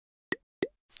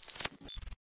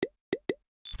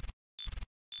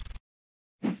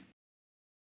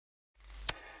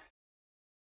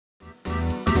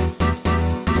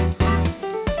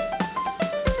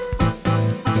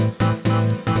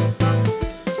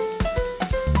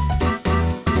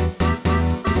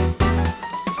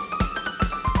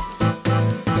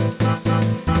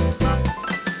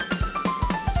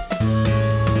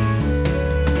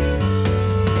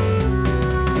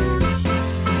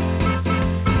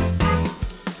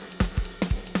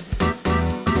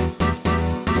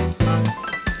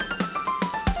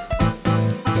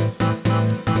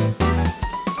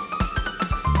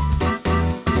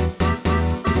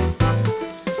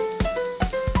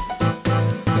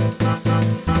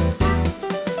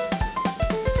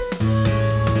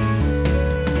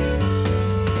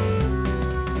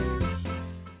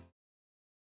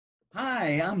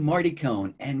I'm Marty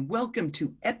Cohn, and welcome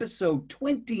to episode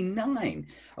 29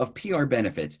 of PR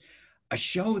Benefits, a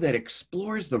show that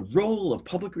explores the role of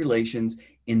public relations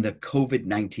in the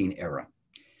COVID-19 era.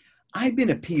 I've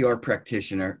been a PR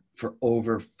practitioner for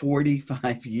over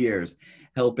 45 years,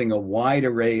 helping a wide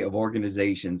array of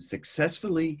organizations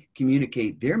successfully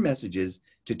communicate their messages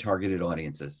to targeted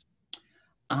audiences.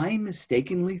 I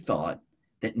mistakenly thought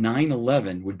that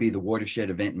 9/11 would be the watershed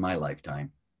event in my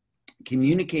lifetime.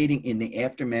 Communicating in the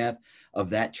aftermath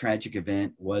of that tragic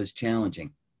event was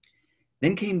challenging.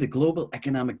 Then came the global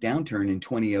economic downturn in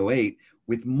 2008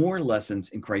 with more lessons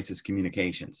in crisis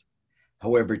communications.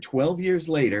 However, 12 years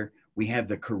later, we have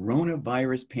the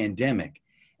coronavirus pandemic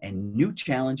and new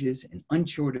challenges and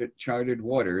uncharted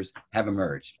waters have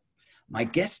emerged. My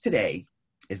guest today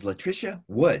is LaTricia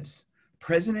Woods,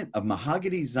 president of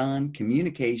Mahogany Zahn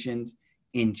Communications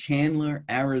in Chandler,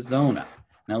 Arizona.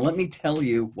 Now, let me tell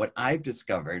you what I've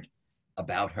discovered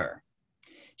about her.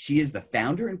 She is the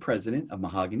founder and president of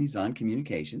Mahogany Zahn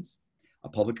Communications, a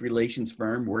public relations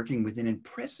firm working with an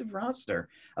impressive roster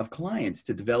of clients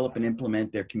to develop and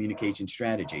implement their communication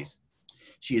strategies.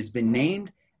 She has been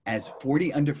named as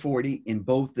 40 under 40 in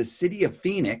both the city of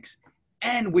Phoenix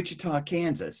and Wichita,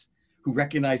 Kansas, who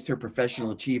recognized her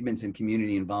professional achievements and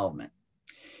community involvement.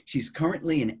 She's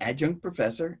currently an adjunct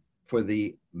professor for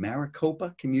the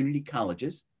Maricopa Community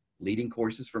Colleges, leading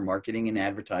courses for marketing and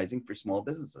advertising for small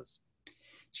businesses.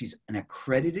 She's an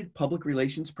accredited public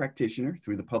relations practitioner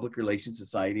through the Public Relations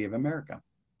Society of America.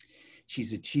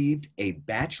 She's achieved a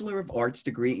Bachelor of Arts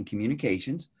degree in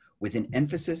communications with an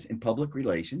emphasis in public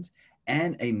relations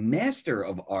and a Master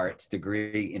of Arts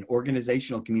degree in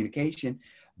organizational communication,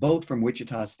 both from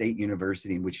Wichita State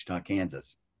University in Wichita,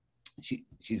 Kansas.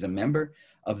 She's a member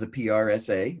of the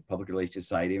PRSA, Public Relations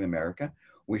Society of America,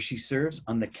 where she serves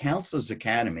on the Counselors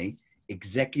Academy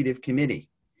Executive Committee.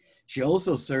 She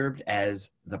also served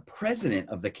as the president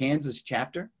of the Kansas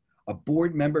chapter, a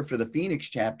board member for the Phoenix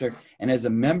chapter, and as a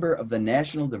member of the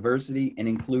National Diversity and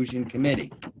Inclusion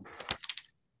Committee.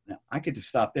 Now, I could just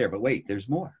stop there, but wait, there's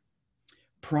more.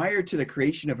 Prior to the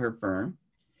creation of her firm,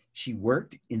 she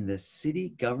worked in the city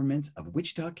governments of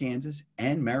Wichita, Kansas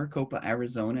and Maricopa,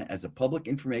 Arizona as a public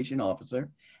information officer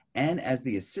and as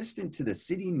the assistant to the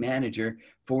city manager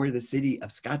for the city of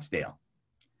Scottsdale.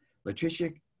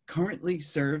 LaTricia currently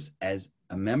serves as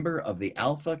a member of the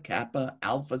Alpha Kappa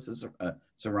Alpha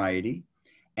Sorority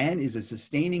and is a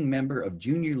sustaining member of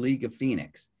Junior League of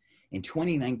Phoenix. In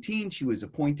 2019, she was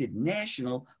appointed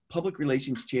National Public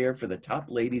Relations Chair for the Top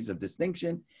Ladies of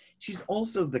Distinction. She's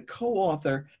also the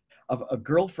co-author of A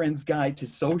Girlfriend's Guide to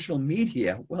Social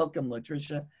Media. Welcome,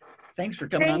 LaTricia. Thanks for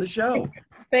coming on the show.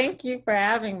 Thank you for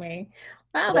having me.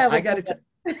 Wow, well, I got to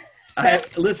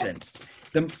listen.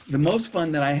 The most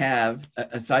fun that I have,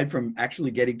 aside from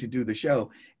actually getting to do the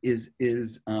show, is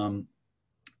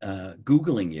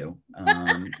Googling you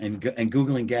and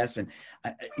Googling guests, and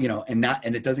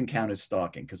and it doesn't count as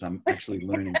stalking because I'm actually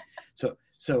learning.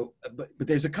 But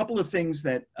there's a couple of things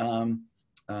that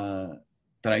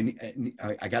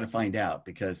I got to find out,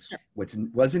 because Sure. what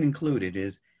wasn't included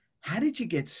is, how did you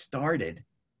get started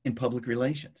in public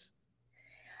relations?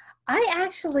 I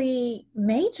actually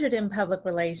majored in public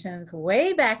relations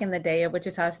way back in the day at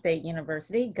Wichita State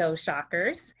University, go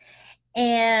Shockers.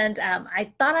 And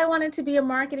I thought I wanted to be a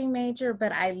marketing major,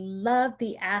 but I loved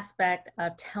the aspect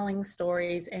of telling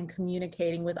stories and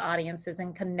communicating with audiences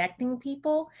and connecting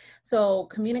people. So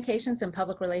communications and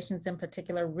public relations in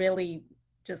particular really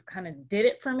just kind of did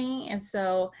it for me. And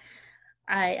so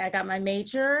I got my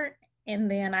major, and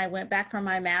then I went back for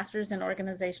my master's in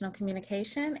organizational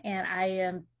communication.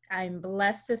 And I'm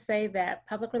blessed to say that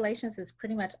public relations is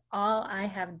pretty much all I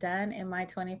have done in my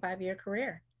 25-year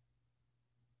career.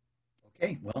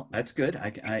 Okay, well, that's good.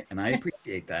 I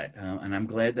appreciate that. And I'm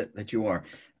glad that you are.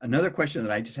 Another question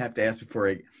that I just have to ask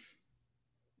before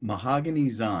Mahogany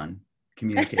Zahn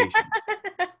Communications.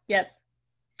 Yes.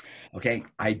 Okay,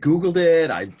 I Googled it.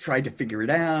 I tried to figure it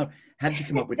out. How did you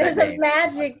come up with that name? There's a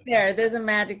magic there. There's a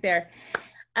magic there.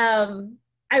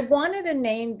 I wanted a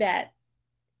name that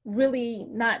really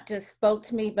not just spoke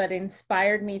to me, but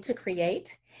inspired me to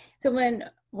create. So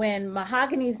when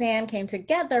Mahogany Zahn came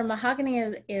together,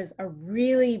 mahogany is a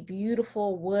really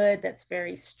beautiful wood that's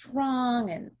very strong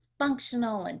and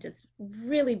functional and just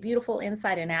really beautiful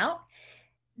inside and out.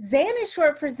 Zahn is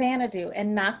short for Xanadu,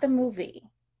 and not the movie,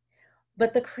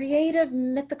 but the creative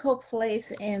mythical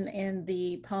place in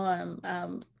the poem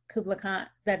Kubla Khan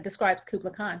that describes Kubla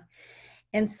Khan.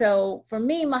 And so for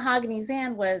me, Mahogany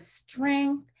Zahn was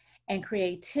strength and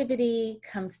creativity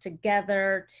comes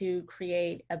together to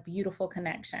create a beautiful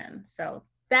connection. So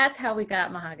that's how we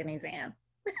got Mahogany Zahn.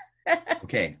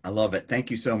 Okay, I love it.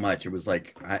 Thank you so much. It was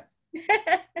like I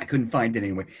couldn't find it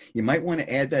anywhere. You might want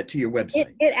to add that to your website.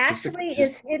 It Just to, actually just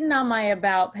is hidden on my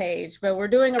about page, but we're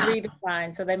doing a ah,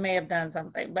 redesign, so they may have done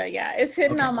something. But yeah, it's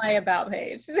hidden okay. on my about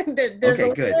page. There's Okay,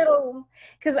 a good. little,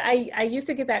 because I used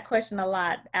to get that question a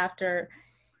lot after,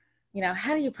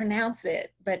 how do you pronounce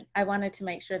it? But I wanted to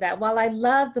make sure that while I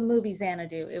love the movie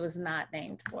Xanadu, it was not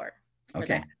named for that.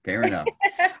 Okay, fair enough.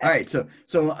 All right, so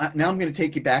now I'm going to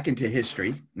take you back into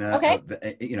history. Okay.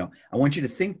 I want you to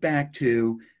think back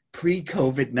to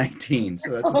pre-COVID-19. So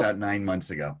that's about 9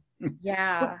 months ago. What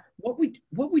Yeah.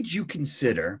 what would you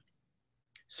consider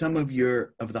some of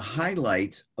the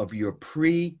highlights of your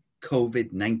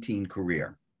pre-COVID-19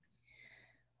 career?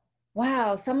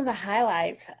 Wow, some of the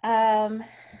highlights.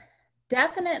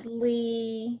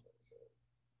 Definitely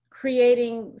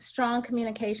creating strong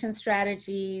communication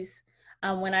strategies.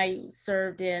 When I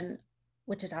served in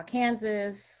Wichita,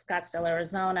 Kansas, Scottsdale,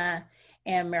 Arizona,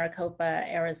 and Maricopa,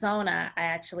 Arizona, I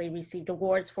actually received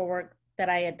awards for work that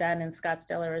I had done in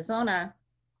Scottsdale, Arizona.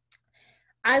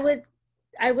 I would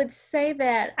I would say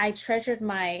that I treasured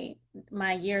my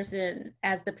years in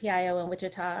as the PIO in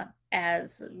Wichita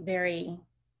as very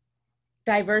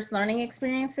diverse learning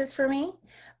experiences for me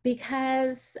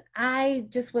because I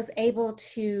just was able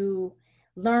to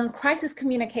learn crisis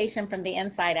communication from the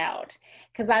inside out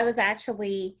because I was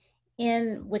actually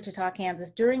in Wichita,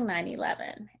 Kansas during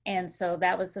 9/11. And so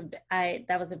that was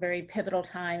a very pivotal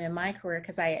time in my career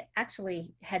because I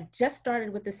actually had just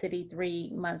started with the city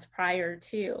 3 months prior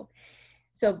to.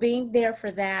 So being there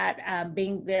for that,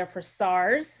 being there for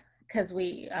SARS, because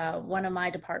one of my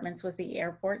departments was the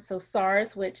airport. So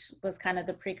SARS, which was kind of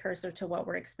the precursor to what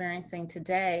we're experiencing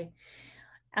today,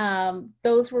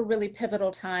 those were really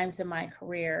pivotal times in my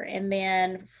career. And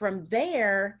then from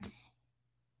there,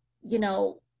 you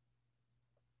know,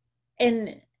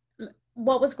 and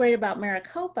what was great about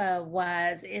Maricopa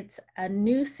was it's a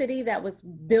new city that was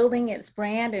building its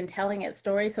brand and telling its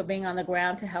story. So being on the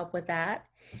ground to help with that.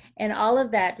 And all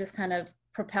of that just kind of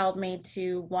propelled me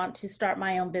to want to start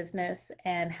my own business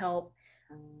and help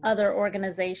other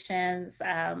organizations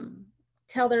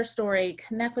tell their story,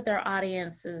 connect with their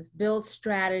audiences, build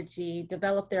strategy,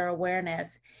 develop their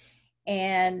awareness.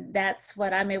 And that's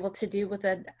what I'm able to do with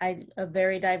a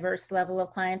very diverse level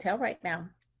of clientele right now.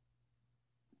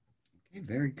 Okay,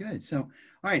 very good. So, all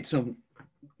right, so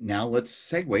now let's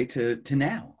segue to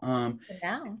now.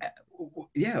 Now.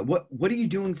 Yeah, what are you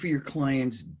doing for your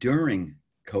clients during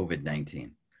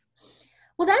COVID-19?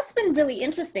 Well, that's been really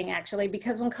interesting actually,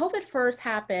 because when COVID first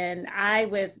happened, I,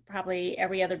 with probably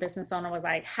every other business owner, was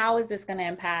like, how is this going to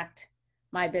impact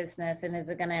my business? And is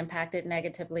it going to impact it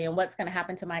negatively? And what's going to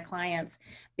happen to my clients?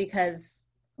 Because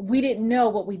we didn't know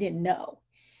what we didn't know.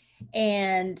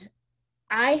 And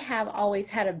I have always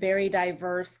had a very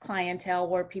diverse clientele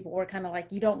where people were kind of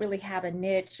like, you don't really have a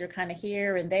niche. You're kind of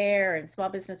here and there, and small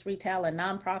business, retail, and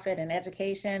nonprofit, and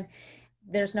education.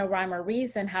 There's no rhyme or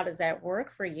reason. How does that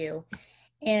work for you?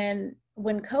 And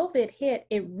when COVID hit,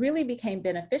 it really became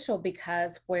beneficial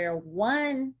because where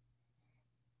one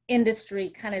industry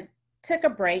kind of took a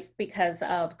break because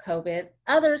of COVID,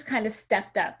 others kind of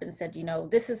stepped up and said,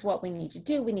 this is what we need to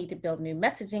do. We need to build new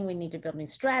messaging. We need to build new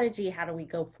strategy. How do we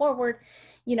go forward?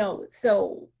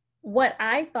 So what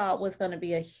I thought was going to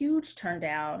be a huge turn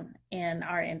down in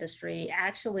our industry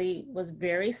actually was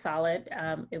very solid.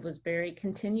 It was very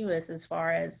continuous as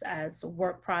far as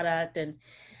work product and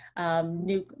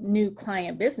new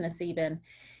client business even.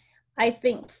 I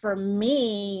think for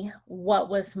me, what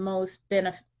was most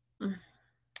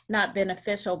not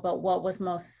beneficial, but what was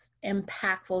most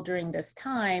impactful during this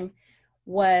time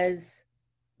was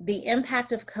the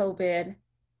impact of COVID,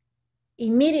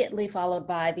 immediately followed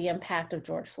by the impact of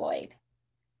George Floyd.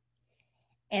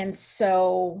 And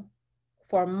so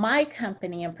for my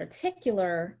company in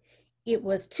particular, it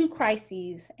was two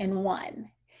crises in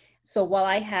one. So while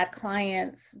I had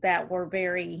clients that were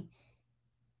very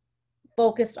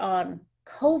focused on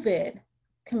COVID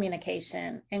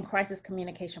communication and crisis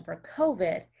communication for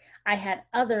COVID, I had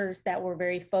others that were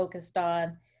very focused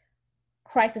on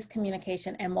crisis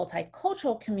communication and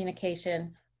multicultural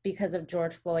communication because of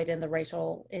George Floyd and the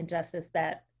racial injustice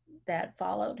that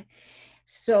followed.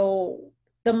 So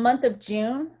the month of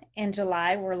June and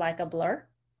July were like a blur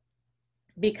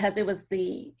because it was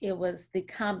the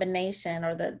combination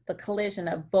or the collision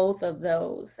of both of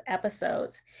those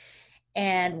episodes.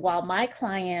 And while my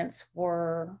clients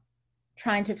were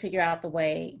trying to figure out the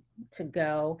way to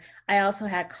go, I also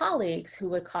had colleagues who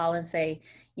would call and say,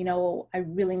 I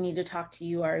really need to talk to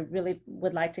you, or I really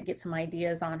would like to get some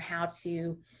ideas on how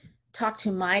to talk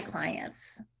to my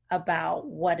clients about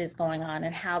what is going on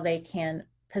and how they can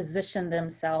position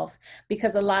themselves,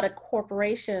 because a lot of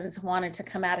corporations wanted to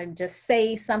come out and just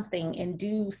say something and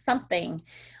do something,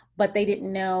 but they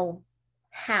didn't know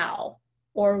how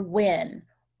or when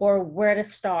or where to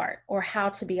start or how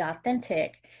to be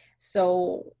authentic.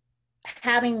 So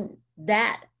having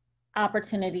that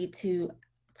opportunity to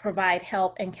provide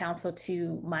help and counsel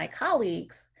to my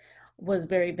colleagues was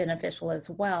very beneficial as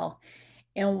well.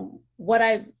 And what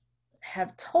I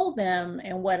have told them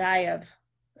and what I have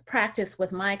practiced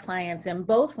with my clients in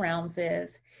both realms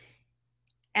is,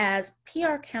 as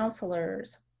PR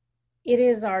counselors, it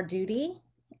is our duty,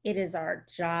 it is our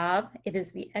job, it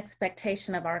is the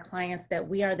expectation of our clients that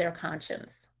we are their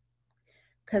conscience,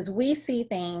 because we see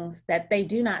things that they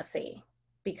do not see,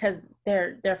 because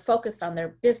they're focused on their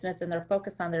business and they're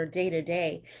focused on their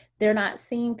day-to-day. They're not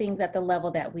seeing things at the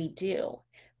level that we do,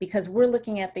 because we're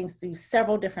looking at things through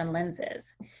several different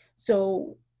lenses.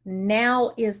 So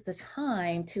now is the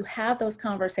time to have those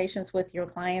conversations with your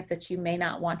clients that you may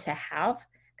not want to have,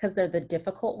 because they're the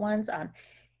difficult ones on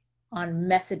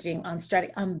messaging, on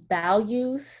strategy, on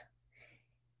values.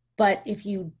 But if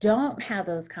you don't have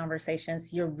those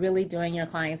conversations, you're really doing your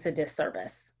clients a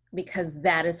disservice, because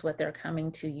that is what they're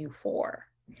coming to you for.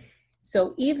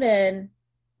 So even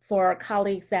for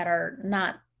colleagues that are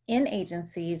not in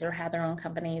agencies or have their own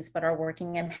companies but are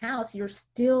working in-house, you're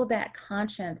still that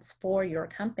conscience for your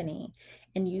company,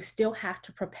 and you still have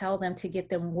to propel them to get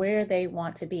them where they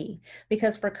want to be.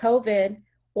 Because for COVID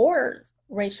or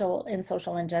racial and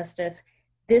social injustice,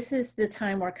 this is the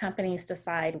time where companies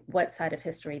decide what side of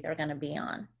history they're going to be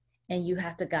on. And you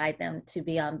have to guide them to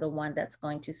be on the one that's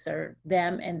going to serve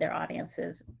them and their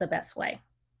audiences the best way.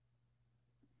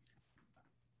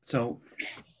 So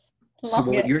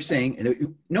what you're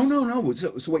saying, no.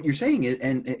 So what you're saying is,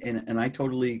 and I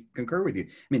totally concur with you.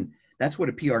 I mean, that's what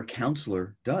a PR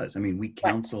counselor does. I mean, we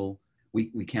counsel, right.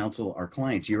 we counsel our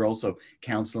clients. You're also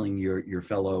counseling your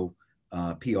fellow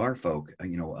PR folk,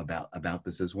 about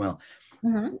this as well.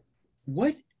 Mm-hmm.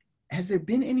 What has there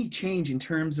been any change in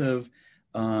terms of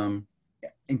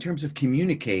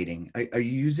communicating? Are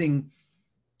you using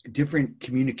different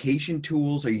communication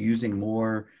tools? Are you using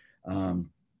more?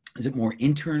 Is it more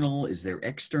internal? Is there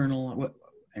external? What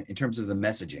in terms of the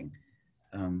messaging?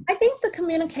 I think the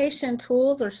communication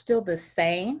tools are still the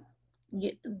same.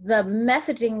 The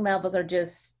messaging levels are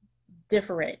just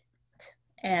different,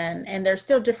 and they're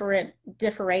still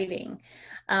differing.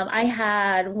 I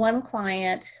had one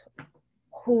client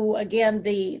who, again,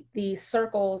 the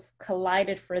circles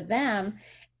collided for them,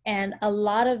 and a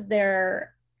lot of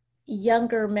their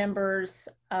younger members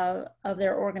of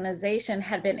their organization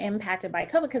had been impacted by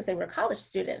COVID because they were college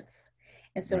students.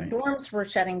 And so right. Dorms were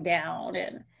shutting down,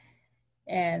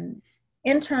 and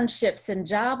internships and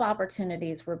job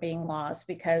opportunities were being lost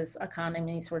because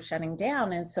economies were shutting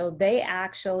down. And so they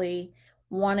actually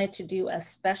wanted to do a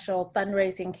special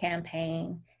fundraising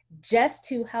campaign just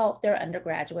to help their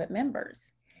undergraduate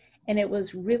members. And it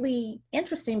was really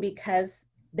interesting because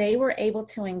they were able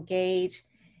to engage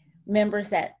members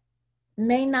that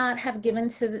may not have given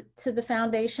to the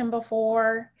foundation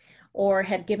before, or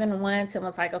had given once and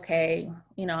was like, okay,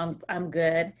 I'm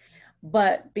good.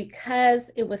 But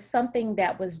because it was something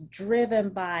that was driven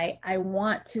by, I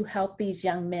want to help these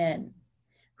young men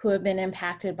who have been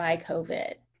impacted by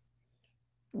COVID,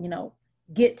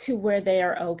 get to where they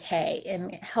are okay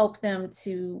and help them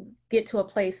to get to a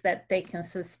place that they can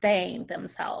sustain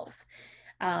themselves.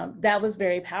 That was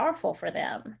very powerful for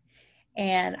them.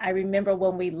 And I remember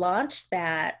when we launched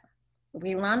that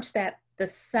the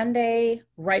Sunday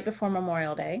right before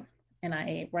Memorial Day,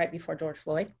 and right before George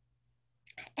Floyd.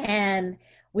 And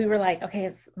we were like, okay,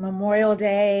 it's Memorial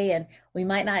Day, and we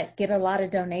might not get a lot of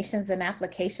donations and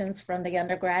applications from the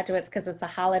undergraduates because it's a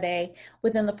holiday.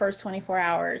 Within the first 24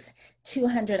 hours,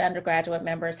 200 undergraduate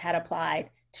members had applied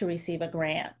to receive a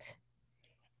grant.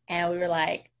 And we were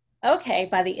like, okay,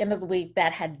 by the end of the week,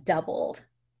 that had doubled.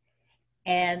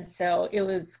 And so it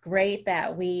was great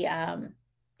that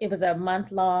it was a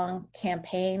month-long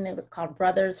campaign. It was called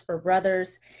Brothers for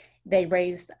Brothers. They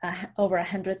raised over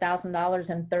 $100,000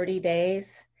 in 30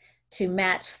 days to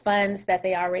match funds that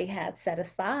they already had set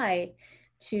aside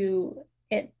to,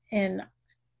 in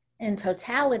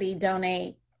totality,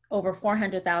 donate over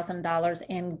 $400,000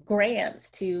 in grants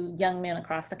to young men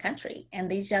across the country. And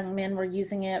these young men were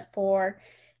using it for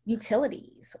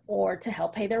utilities or to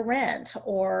help pay their rent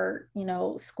or,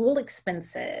 school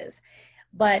expenses.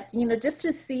 But, just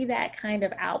to see that kind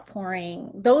of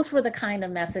outpouring, those were the kind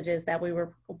of messages that we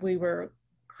were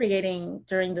creating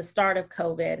during the start of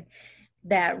COVID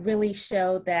that really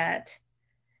showed that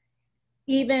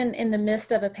even in the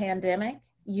midst of a pandemic,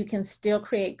 you can still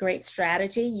create great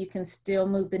strategy. You can still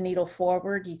move the needle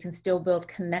forward. You can still build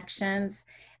connections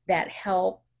that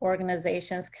help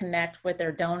organizations connect with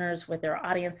their donors, with their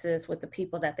audiences, with the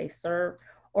people that they serve,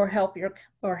 or help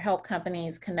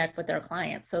companies connect with their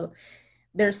clients. So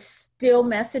there's still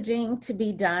messaging to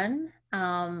be done.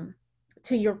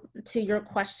 To your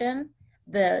question,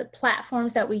 the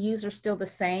platforms that we use are still the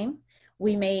same.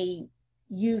 We may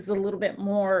use a little bit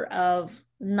more of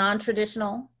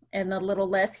non-traditional and a little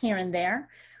less here and there,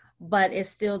 but it's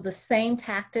still the same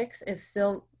tactics, it's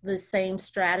still the same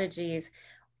strategies,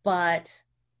 but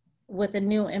with a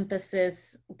new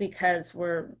emphasis, because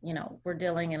we're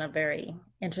dealing in a very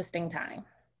interesting time.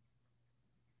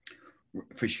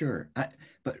 For sure.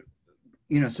 But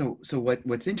so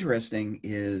what's interesting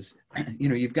is,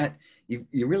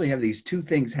 you really have these two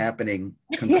things happening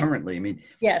concurrently. I mean,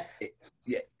 yes,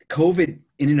 COVID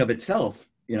in and of itself,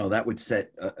 that would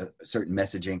set a certain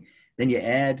messaging. Then you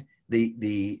add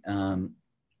the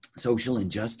social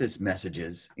injustice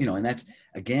messages, and that's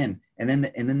again, and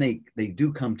then they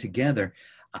do come together.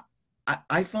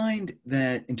 I find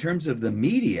that in terms of the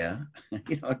media,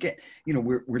 again,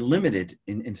 we're limited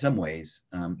in some ways,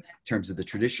 in terms of the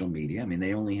traditional media. I mean,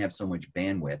 they only have so much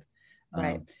bandwidth,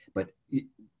 right. But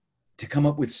to come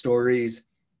up with stories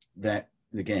that,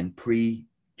 again, pre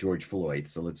George Floyd.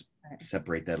 So let's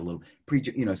separate that a little.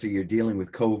 So you're dealing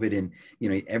with COVID, and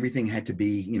everything had to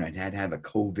be, it had to have a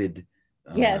COVID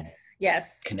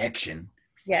yes connection.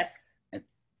 Yes.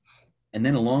 And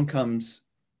then along comes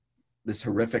this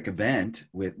horrific event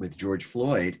with George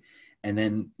Floyd, and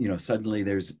then suddenly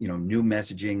there's new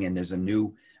messaging, and there's a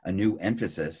new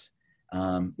emphasis.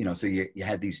 So you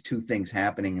had these two things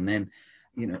happening, and then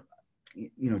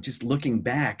just looking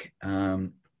back,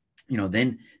 then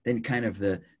kind of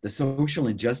the social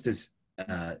injustice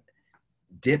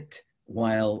dipped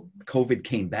while COVID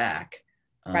came back.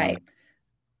 Right.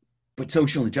 But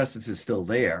social injustice is still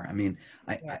there. I mean,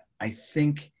 I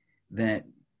think that,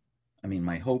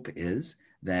 my hope is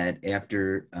that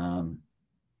after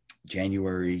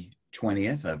January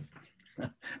 20th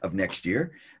of next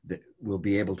year, that we'll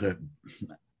be able to.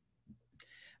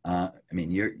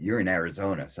 You're in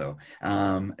Arizona, so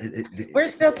we're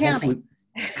still counting.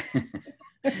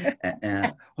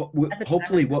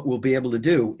 Hopefully what we'll be able to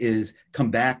do is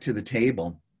come back to the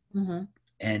table, mm-hmm.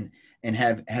 and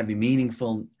have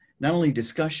meaningful, not only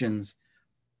discussions,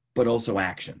 but also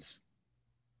actions.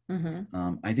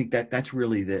 Mm-hmm. I think that's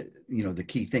really the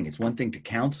key thing. It's one thing to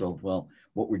counsel. Well,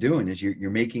 what we're doing is you're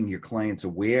making your clients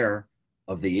aware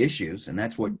of the issues, and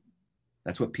that's what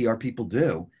PR people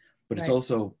do. But it's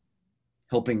also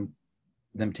helping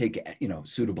them take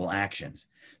suitable actions.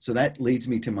 So that leads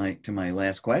me to my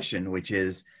last question, which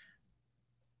is,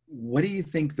 what do you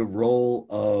think the role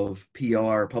of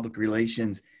PR, public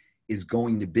relations, is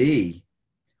going to be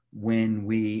when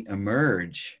we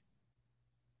emerge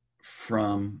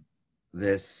from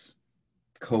this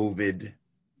COVID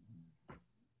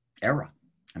era?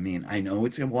 I mean, I know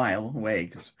it's a while away,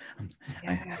 because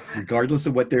regardless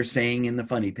of what they're saying in the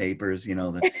funny papers,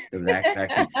 the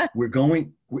vaccine,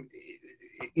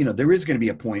 there is going to be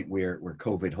a point where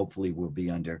COVID hopefully will be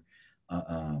under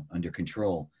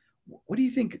control. What do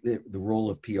you think the role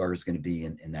of PR is going to be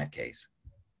in that case?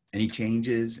 Any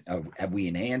changes? Have we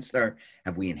enhanced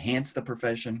the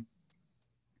profession?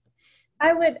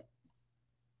 I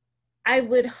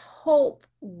would hope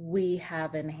we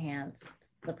have enhanced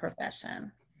the profession.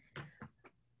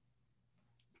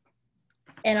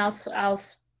 And I'll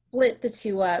split the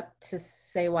two up to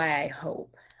say why I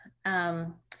hope.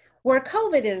 Where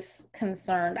COVID is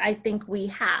concerned, I think we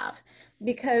have,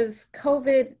 because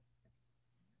COVID,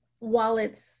 while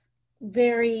it's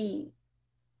very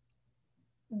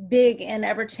big and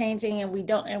ever changing,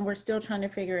 and we're still trying to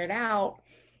figure it out,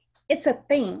 it's a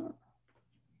thing.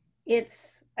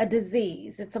 It's a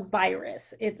disease. It's a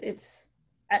virus.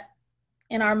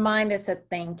 In our mind, it's a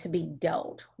thing to be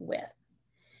dealt with.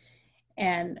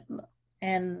 And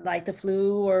like the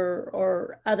flu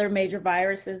or other major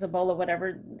viruses, Ebola,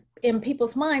 whatever, in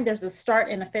people's mind, there's a start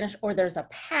and a finish, or there's a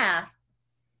path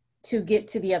to get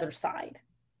to the other side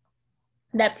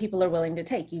that people are willing to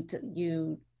take.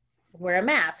 You wear a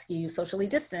mask, you socially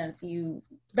distance, you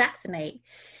vaccinate.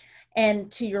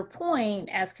 And to your point,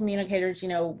 as communicators,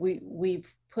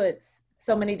 we've put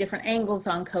so many different angles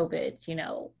on COVID,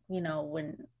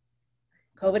 when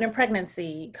COVID and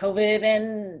pregnancy, COVID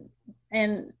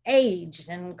and age,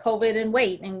 and COVID and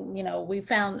weight. And, we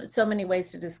found so many ways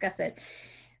to discuss it.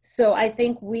 So I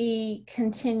think we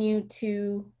continue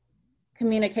to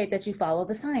communicate that you follow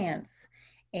the science,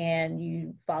 and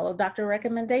you follow doctor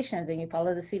recommendations and you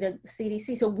follow the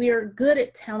CDC. So we're good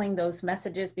at telling those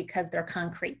messages because they're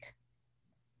concrete.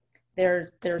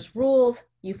 There's rules,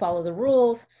 you follow the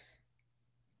rules,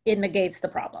 it negates the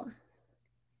problem.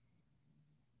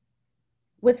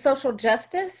 With social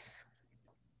justice,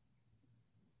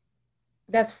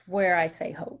 that's where I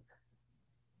say hope,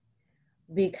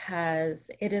 because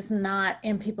it is not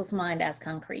in people's mind as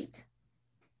concrete.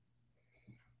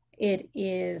 It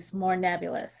is more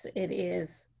nebulous. It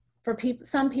is, for people,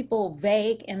 some people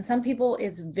vague, and some people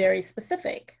it's very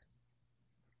specific.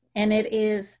 And it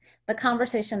is the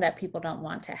conversation that people don't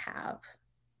want to have.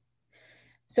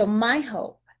 So my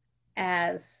hope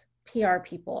as PR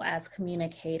people, as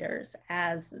communicators,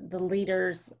 as the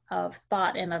leaders of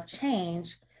thought and of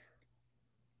change,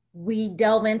 we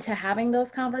delve into having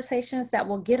those conversations that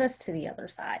will get us to the other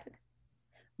side.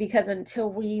 Because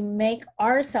until we make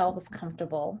ourselves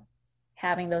comfortable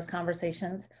having those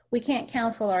conversations, we can't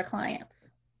counsel our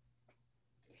clients.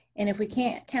 And if we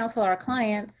can't counsel our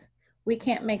clients, we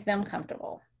can't make them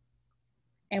comfortable.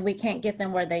 And we can't get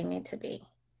them where they need to be.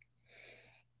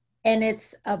 And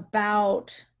it's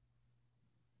about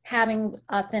having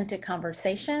authentic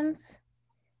conversations,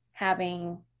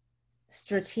 having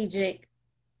strategic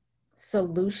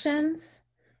solutions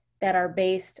that are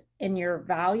based in your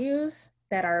values,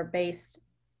 that are based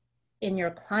in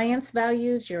your clients'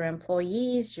 values, your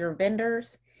employees, your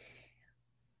vendors.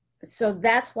 So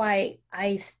that's why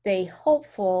I stay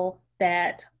hopeful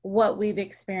that what we've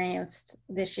experienced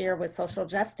this year with social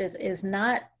justice is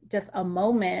not just a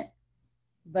moment,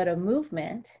 but a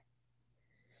movement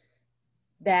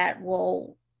that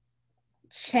will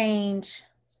change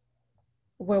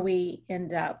where we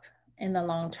end up in the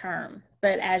long term.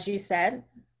 But as you said,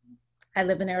 I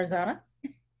live in Arizona.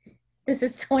 This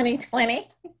is 2020.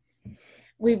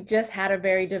 We've just had a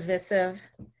very divisive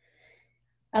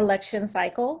election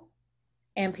cycle,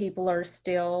 and people are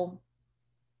still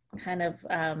kind of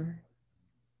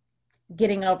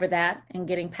getting over that and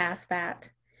getting past that.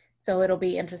 So it'll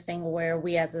be interesting where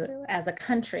we as a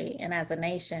country and as a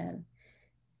nation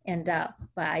end up.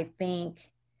 But I think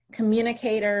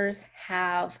communicators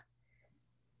have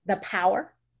the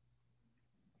power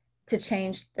to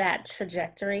change that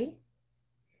trajectory.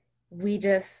 We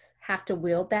just have to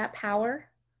wield that power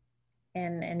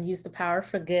and use the power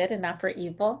for good and not for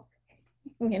evil,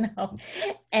 you know.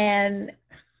 And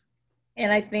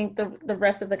I think the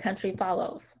rest of the country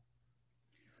follows.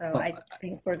 So well, I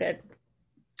think we're good.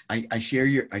 I share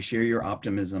your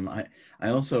optimism. I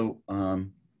also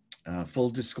full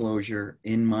disclosure,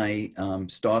 in my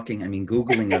stalking, I mean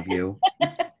Googling of you,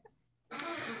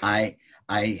 I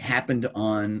happened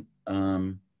on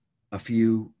a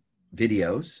few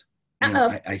videos. You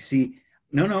know, I see.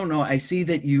 No. I see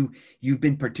that you've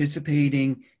been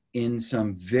participating in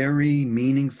some very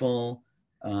meaningful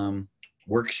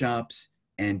workshops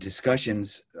and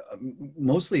discussions.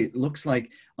 Mostly, it looks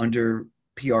like under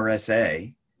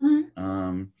PRSA,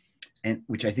 and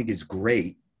which I think is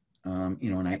great. You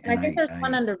know, and I think there's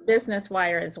one under Business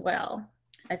Wire as well,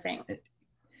 I think.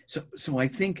 So I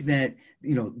think that,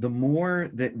 you know, the more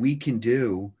that we can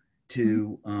do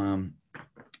to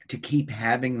keep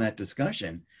having that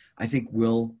discussion, I think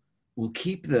we'll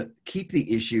keep the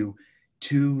issue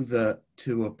to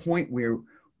a point where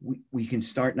we can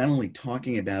start not only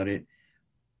talking about it,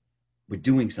 but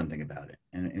doing something about it.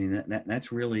 And I mean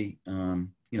that's really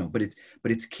you know, but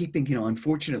it's keeping, you know,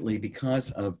 unfortunately,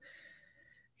 because of,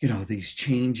 you know, these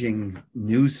changing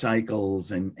news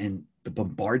cycles and the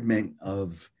bombardment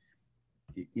of,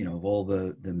 you know, of all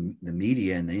the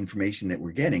media and the information that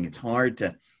we're getting, it's hard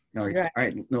to, all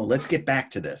right, no, let's get back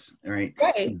to this. All right.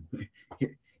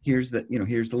 Here's the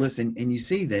list. And you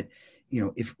see that, you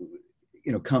know, if,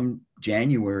 you know, come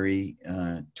January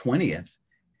 20th,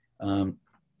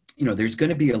 you know, there's going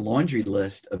to be a laundry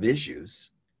list of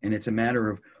issues, and it's a matter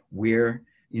of where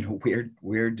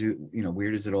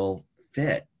does it all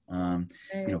fit? You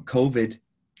know, COVID,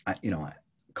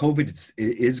 COVID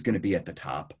is going to be at the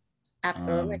top.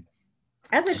 Absolutely.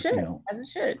 As it should,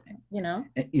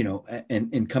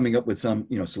 and coming up with some,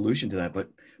 you know, solution to that,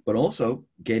 but also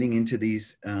getting into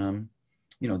these,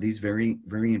 you know, these very,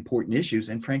 very important issues.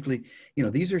 And frankly, you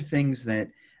know, these are things that,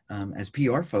 as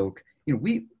PR folk, you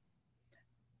know,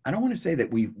 I don't want to say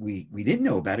that we didn't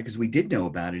know about it, because we did know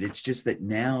about it. It's just that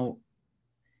now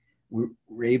we're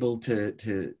able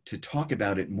to talk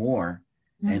about it more,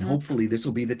 and hopefully this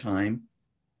will be the time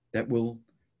that we'll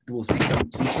see some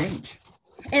change.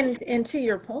 And to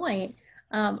your point,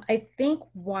 I think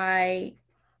one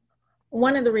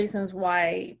of the reasons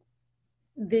why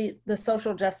the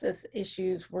social justice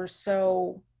issues were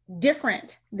so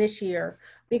different this year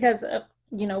because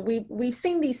you know, we've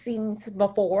seen these scenes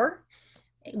before,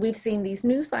 we've seen these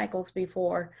news cycles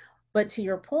before, but to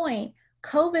your point,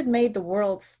 COVID made the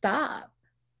world stop.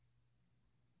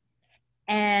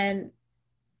 And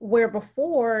where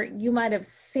before you might have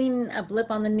seen a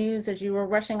blip on the news as you were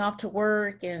rushing off to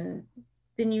work, and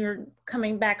then you're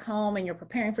coming back home and you're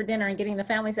preparing for dinner and getting the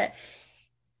family set,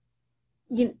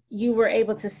 you were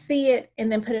able to see it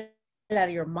and then put it out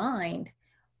of your mind.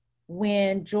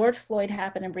 When George Floyd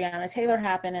happened and Breonna Taylor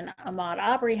happened and Ahmaud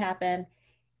Arbery happened,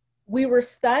 we were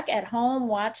stuck at home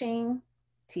watching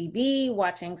TV,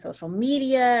 watching social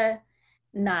media,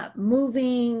 not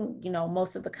moving. You know,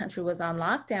 most of the country was on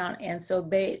lockdown. And so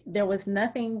there was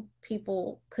nothing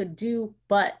people could do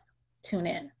but tune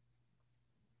in.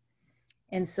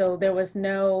 And so there was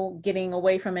no getting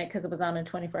away from it because it was on a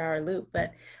 24-hour loop.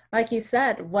 But like you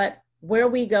said, where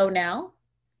we go now,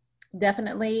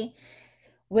 definitely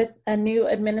with a new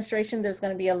administration, there's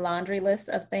going to be a laundry list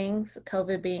of things,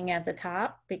 COVID being at the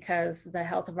top, because the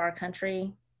health of our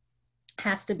country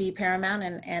has to be paramount.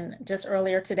 And just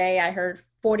earlier today, I heard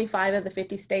 45 of the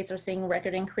 50 states are seeing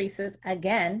record increases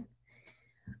again.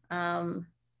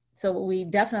 So we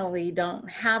definitely don't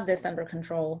have this under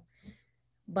control.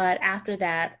 But after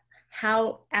that,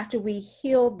 after we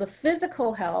heal the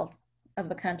physical health of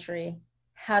the country,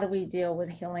 how do we deal with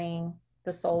healing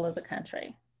the soul of the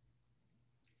country?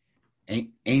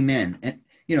 Amen. And,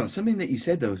 you know, something that you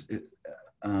said, though,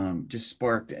 just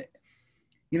sparked,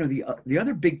 you know, the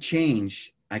other big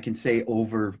change I can say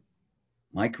over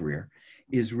my career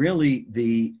is really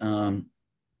the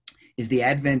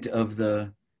advent of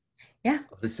the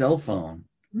cell phone.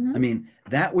 Mm-hmm. I mean,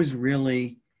 that was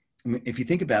really, I mean, if you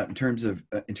think about in terms of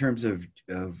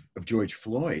George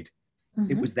Floyd,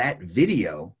 mm-hmm. It was that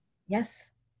video.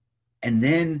 Yes. And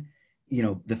then, you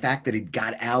know, the fact that it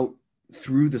got out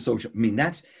through the social, I mean,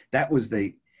 that was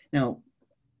now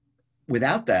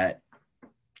without that,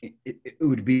 it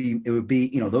would be,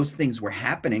 you know, those things were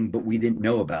happening, but we didn't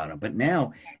know about them. But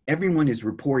now everyone is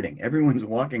reporting, everyone's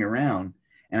walking around.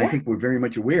 And I think we're very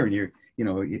much aware, and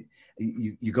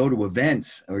you go to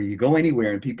events or you go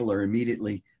anywhere and people are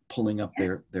immediately pulling up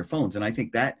their phones. And I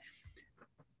think that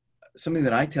something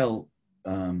that I tell,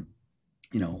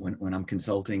 you know, when I'm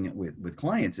consulting with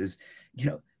clients is, you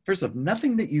know, first off,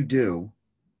 nothing that you do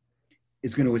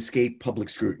is going to escape public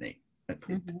scrutiny.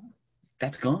 Mm-hmm.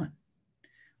 That's gone.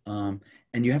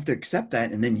 And you have to accept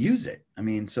that and then use it. I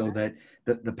mean, so that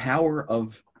the power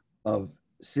of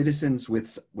citizens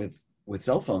with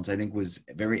cell phones, I think, was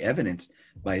very evidenced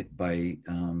by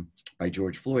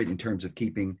George Floyd in terms of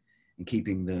keeping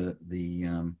the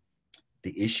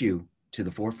issue to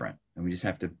the forefront. And we just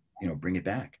have to, you know, bring it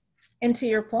back. And to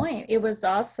your point, it was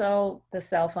also the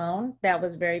cell phone that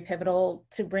was very pivotal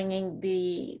to bringing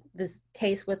this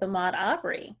case with Ahmaud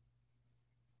Arbery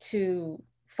to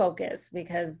focus,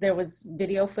 because there was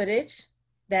video footage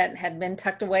that had been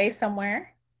tucked away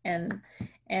somewhere, and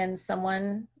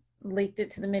someone leaked it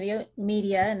to the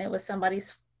media, and it was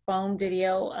somebody's phone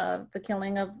video of the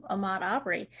killing of Ahmaud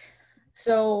Arbery.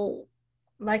 So,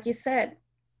 like you said,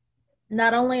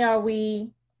 not only are we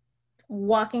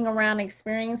walking around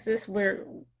experience this where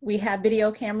we have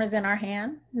video cameras in our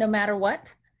hand no matter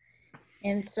what,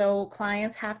 and so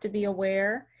clients have to be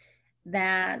aware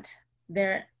that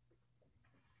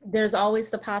there's always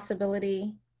the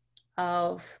possibility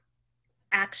of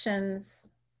actions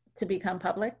to become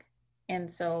public. And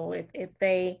so if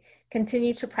they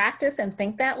continue to practice and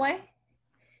think that way,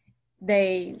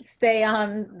 they stay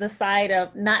on the side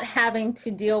of not having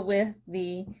to deal with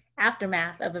the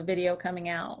aftermath of a video coming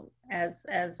out, as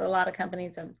a lot of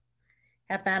companies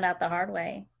have found out the hard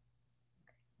way.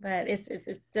 But it's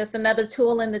just another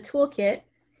tool in the toolkit.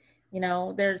 You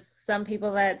know, there's some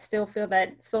people that still feel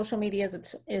that social media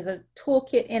is a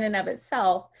toolkit in and of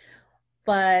itself,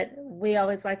 but we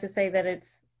always like to say that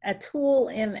it's a tool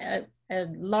in a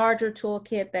larger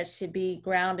toolkit that should be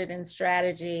grounded in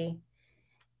strategy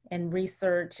and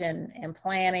research and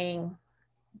planning,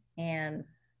 and,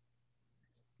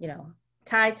 you know,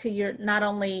 tied to not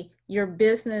only your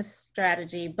business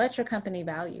strategy, but your company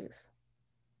values.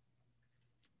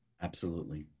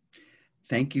 Absolutely.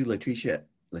 Thank you, LaTricia.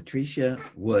 LaTricia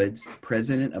Woods,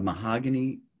 president of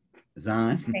Mahogany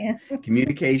Zahn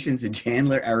Communications in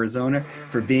Chandler, Arizona,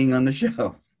 for being on the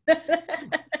show.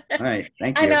 All right,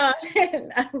 thank you. I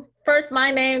know. First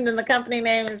my name, then the company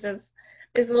name is just,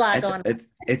 there's a lot going on.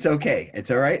 It's okay. It's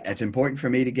all right. It's important for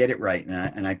me to get it right.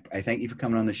 And I thank you for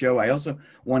coming on the show. I also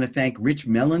want to thank Rich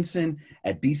Mellinson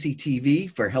at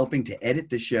BCTV for helping to edit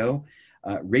the show.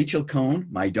 Rachel Cohn,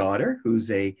 my daughter,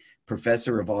 who's a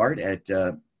professor of art at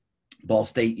Ball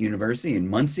State University in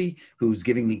Muncie, who's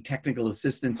giving me technical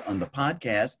assistance on the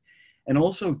podcast, and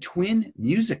also Twin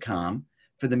Musicom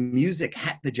for the music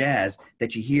Hat the Jazz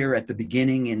that you hear at the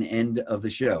beginning and end of the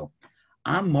show.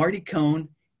 I'm Marty Cohn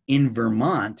in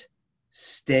Vermont.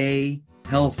 Stay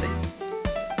healthy.